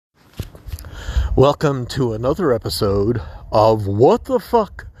Welcome to another episode of What the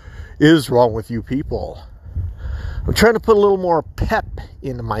Fuck is Wrong with You People? I'm trying to put a little more pep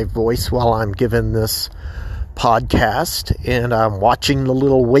into my voice while I'm giving this podcast, and I'm watching the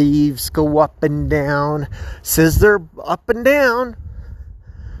little waves go up and down. Says they're up and down.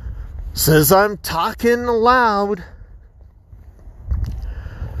 Says I'm talking loud.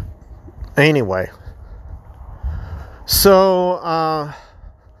 Anyway, so,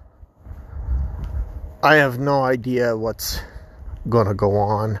 I have no idea what's going to go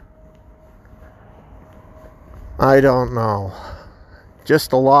on. I don't know.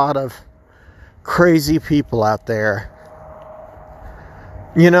 Just a lot of crazy people out there.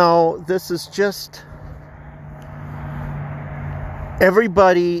 You know, this is just...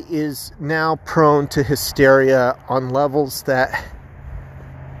 Everybody is now prone to hysteria on levels that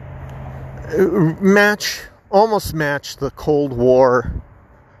almost match the Cold War,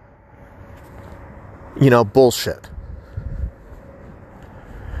 bullshit.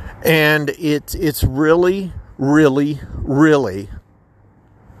 And it's really, really, really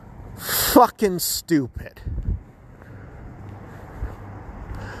fucking stupid.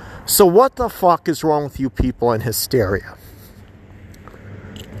 So what the fuck is wrong with you people in hysteria?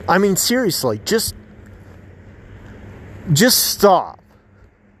 I mean, seriously, just stop.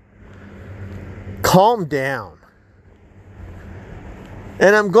 Calm down.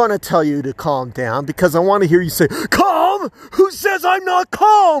 And I'm going to tell you to calm down because I want to hear you say, calm? Who says I'm not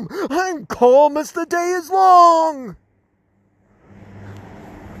calm? I'm calm as the day is long.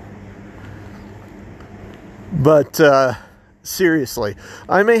 But, seriously,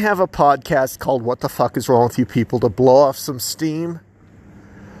 I may have a podcast called What the Fuck is Wrong with You People to blow off some steam.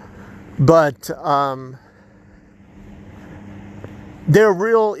 But, there are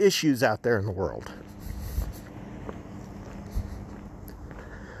real issues out there in the world.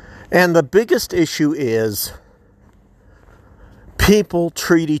 And the biggest issue is people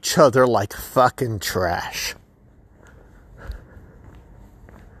treat each other like fucking trash.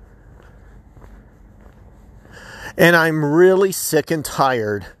 And I'm really sick and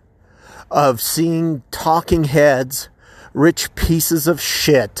tired of seeing talking heads, rich pieces of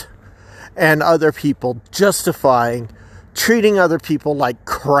shit, and other people justifying treating other people like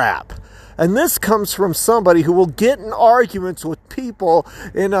crap. And this comes from somebody who will get in arguments with people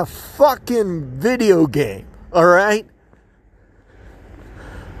in a fucking video game. Alright?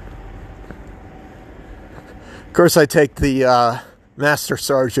 Of course, I take the Master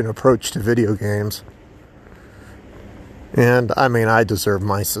Sergeant approach to video games. And, I deserve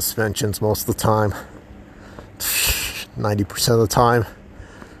my suspensions most of the time. 90% of the time.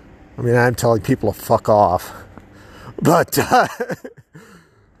 I'm telling people to fuck off. But,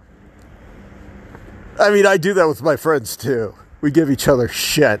 I do that with my friends, too. We give each other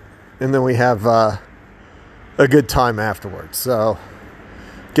shit, and then we have a good time afterwards. So,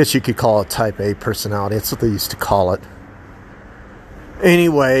 guess you could call it type A personality. That's what they used to call it.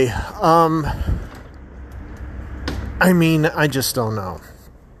 Anyway, I just don't know.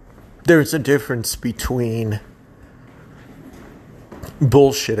 There's a difference between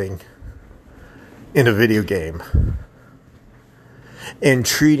bullshitting in a video game and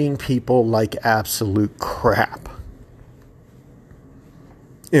treating people like absolute crap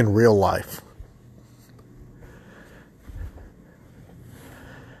in real life.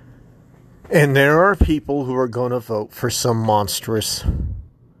 And there are people who are going to vote for some monstrous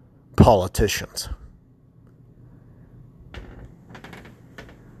politicians.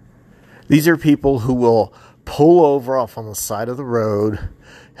 These are people who will pull over off on the side of the road,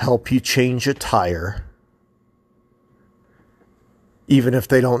 help you change a tire, even if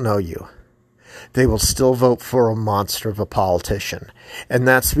they don't know you. They will still vote for a monster of a politician. And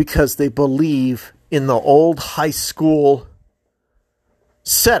that's because they believe in the old high school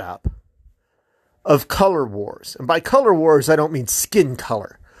setup of color wars. And by color wars, I don't mean skin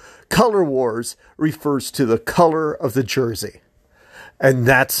color. Color wars refers to the color of the jersey. And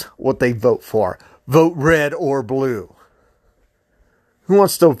that's what they vote for. Vote red or blue. Who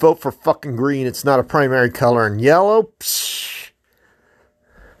wants to vote for fucking green? It's not a primary color. And yellow? Psh.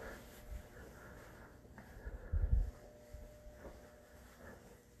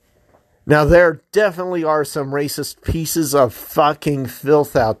 Now, there definitely are some racist pieces of fucking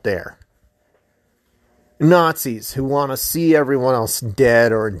filth out there. Nazis who want to see everyone else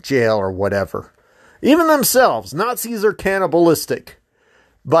dead or in jail or whatever. Even themselves. Nazis are cannibalistic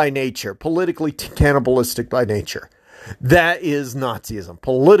by nature. Politically cannibalistic by nature. That is Nazism.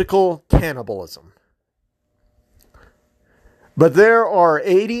 Political cannibalism. But there are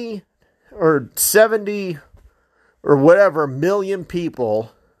 80 or 70 or whatever million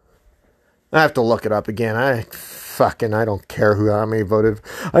people I have to look it up again. I don't care how many voted.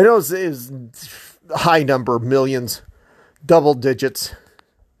 I know it was a high number, millions, double digits,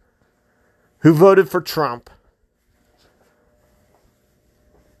 who voted for Trump.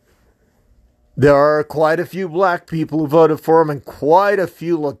 There are quite a few black people who voted for him and quite a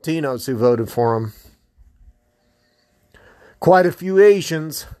few Latinos who voted for him. Quite a few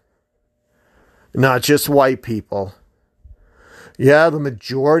Asians, not just white people. Yeah, the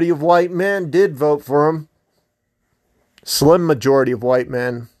majority of white men did vote for him. Slim majority of white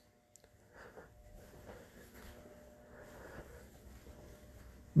men.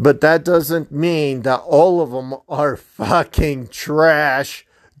 But that doesn't mean that all of them are fucking trash,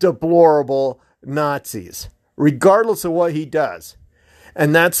 deplorable Nazis, regardless of what he does.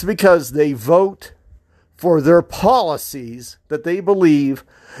 And that's because they vote for their policies that they believe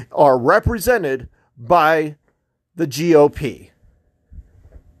are represented by the GOP.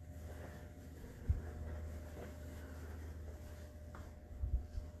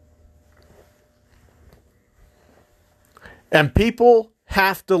 And people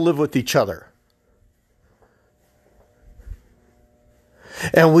have to live with each other.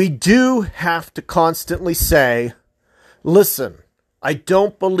 And we do have to constantly say, listen, I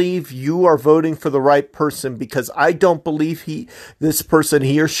don't believe you are voting for the right person because I don't believe this person,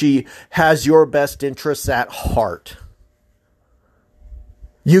 he or she, has your best interests at heart.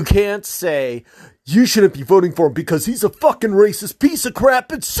 You can't say, you shouldn't be voting for him because he's a fucking racist piece of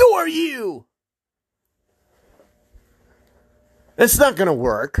crap and so are you. It's not going to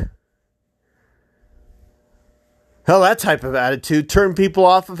work. Hell, that type of attitude turned people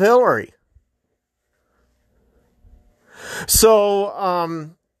off of Hillary.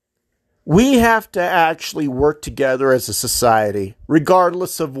 So, we have to actually work together as a society,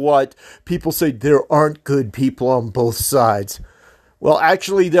 regardless of what people say. There aren't good people on both sides. Well,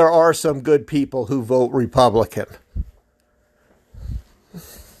 actually, there are some good people who vote Republican.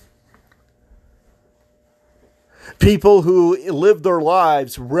 People who live their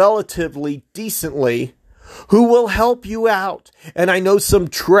lives relatively decently, who will help you out. And I know some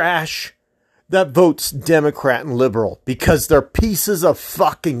trash that votes Democrat and liberal because they're pieces of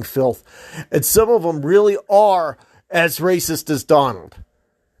fucking filth. And some of them really are as racist as Donald.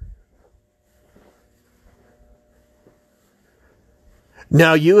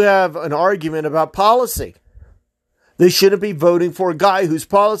 Now you have an argument about policy. They shouldn't be voting for a guy whose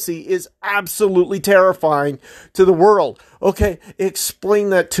policy is absolutely terrifying to the world. Okay,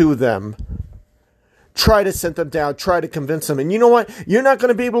 explain that to them. Try to send them down. Try to convince them. And you know what? You're not going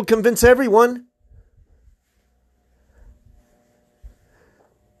to be able to convince everyone.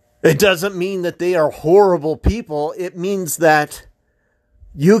 It doesn't mean that they are horrible people. It means that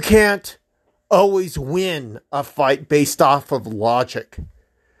you can't always win a fight based off of logic.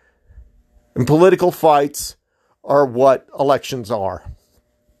 And political fights are what elections are.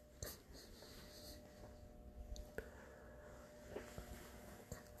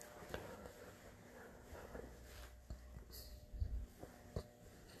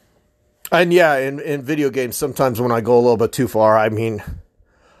 And yeah, in video games, sometimes when I go a little bit too far, I mean,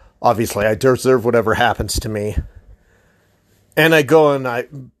 obviously I deserve whatever happens to me. And I go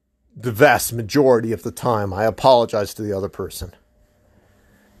and the vast majority of the time, I apologize to the other person.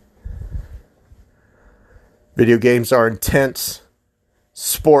 Video games are intense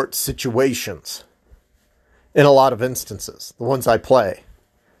sports situations in a lot of instances, the ones I play.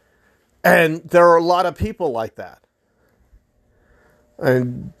 And there are a lot of people like that.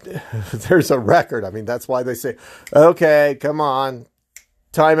 And there's a record. I mean, that's why they say, okay, come on,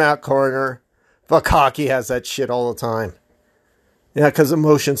 timeout corner. Fuck, hockey has that shit all the time. Yeah, because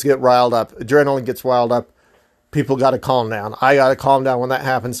emotions get riled up. Adrenaline gets riled up. People got to calm down. I got to calm down when that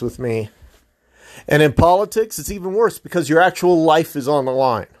happens with me. And in politics, it's even worse because your actual life is on the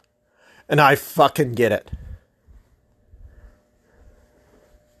line. And I fucking get it.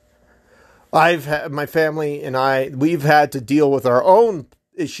 My family and we've had to deal with our own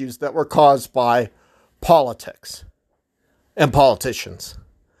issues that were caused by politics and politicians.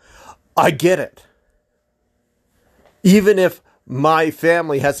 I get it. Even if my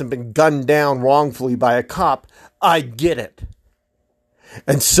family hasn't been gunned down wrongfully by a cop, I get it.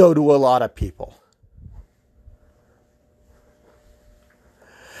 And so do a lot of people.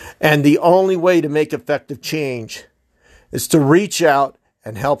 And the only way to make effective change is to reach out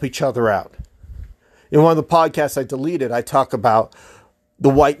and help each other out. In one of the podcasts I deleted, I talk about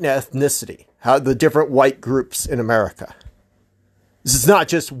the white ethnicity, how the different white groups in America. This is not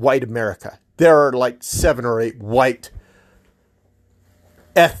just white America. There are like 7 or 8 white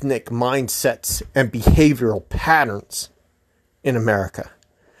ethnic mindsets and behavioral patterns in America.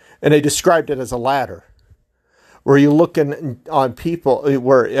 And they described it as a ladder, where you're looking on people,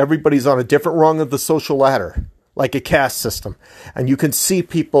 where everybody's on a different rung of the social ladder, like a caste system. And you can see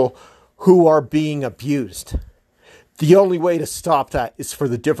people who are being abused. The only way to stop that is for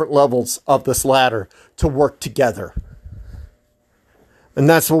the different levels of this ladder to work together. And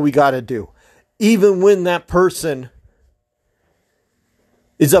that's what we got to do. Even when that person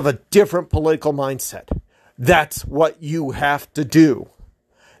is of a different political mindset, that's what you have to do.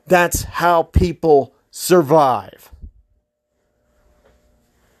 That's how people survive.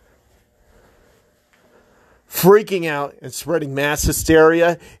 Freaking out and spreading mass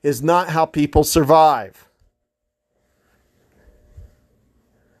hysteria is not how people survive.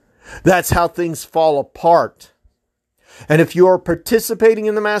 That's how things fall apart. And if you're participating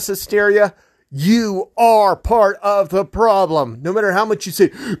in the mass hysteria, you are part of the problem. No matter how much you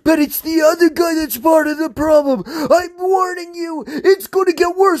say, but it's the other guy that's part of the problem. I'm warning you, it's going to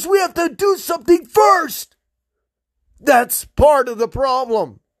get worse. We have to do something first. That's part of the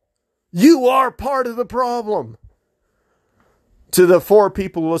problem. You are part of the problem. To the 4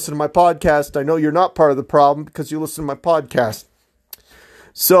 people who listen to my podcast, I know you're not part of the problem because you listen to my podcast.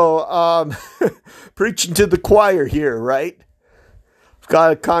 So, preaching to the choir here, right? I've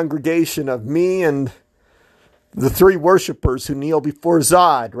got a congregation of me and the 3 worshipers who kneel before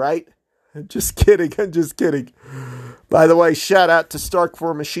Zod, right? I'm just kidding. By the way, shout out to Stark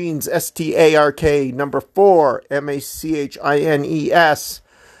 4 Machines, STARK, number 4, MACHINES.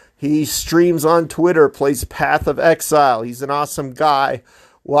 He streams on Twitter, plays Path of Exile. He's an awesome guy.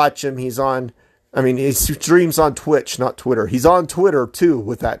 Watch him. He streams on Twitch, not Twitter. He's on Twitter, too,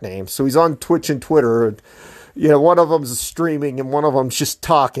 with that name. So he's on Twitch and Twitter. You know, one of them's streaming and one of them's just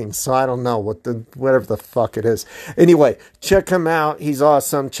talking. So I don't know whatever the fuck it is. Anyway, check him out. He's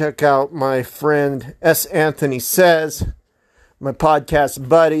awesome. Check out my friend S. Anthony Says, my podcast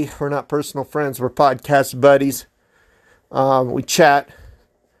buddy. We're not personal friends. We're podcast buddies. We chat.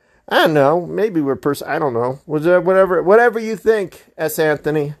 I don't know. Maybe we're I don't know. Whatever you think, S.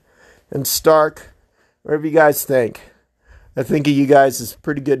 Anthony and Stark, whatever you guys think. I think of you guys as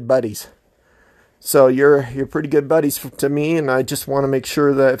pretty good buddies. So you're pretty good buddies to me, and I just want to make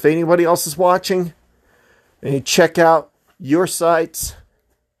sure that if anybody else is watching and you check out your sites,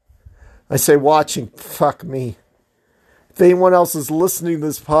 I say watching, fuck me. If anyone else is listening to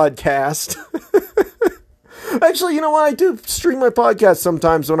this podcast, actually, you know what? I do stream my podcast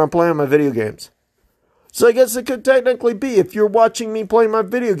sometimes when I'm playing my video games. So I guess it could technically be if you're watching me play my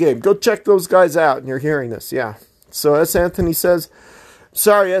video game. Go check those guys out and you're hearing this. Yeah. So S. Anthony Says,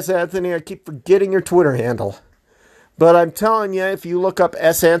 sorry, S. Anthony, I keep forgetting your Twitter handle. But I'm telling you, if you look up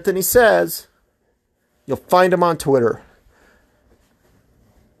S. Anthony Says, you'll find him on Twitter.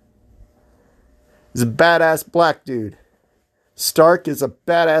 He's a badass black dude. Stark is a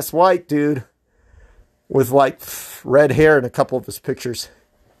badass white dude with like red hair in a couple of his pictures.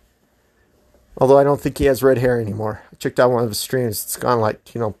 Although I don't think he has red hair anymore. I checked out one of his streams. It's gone like,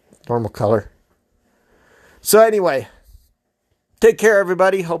 normal color. So anyway, take care,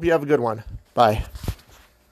 everybody. Hope you have a good one. Bye.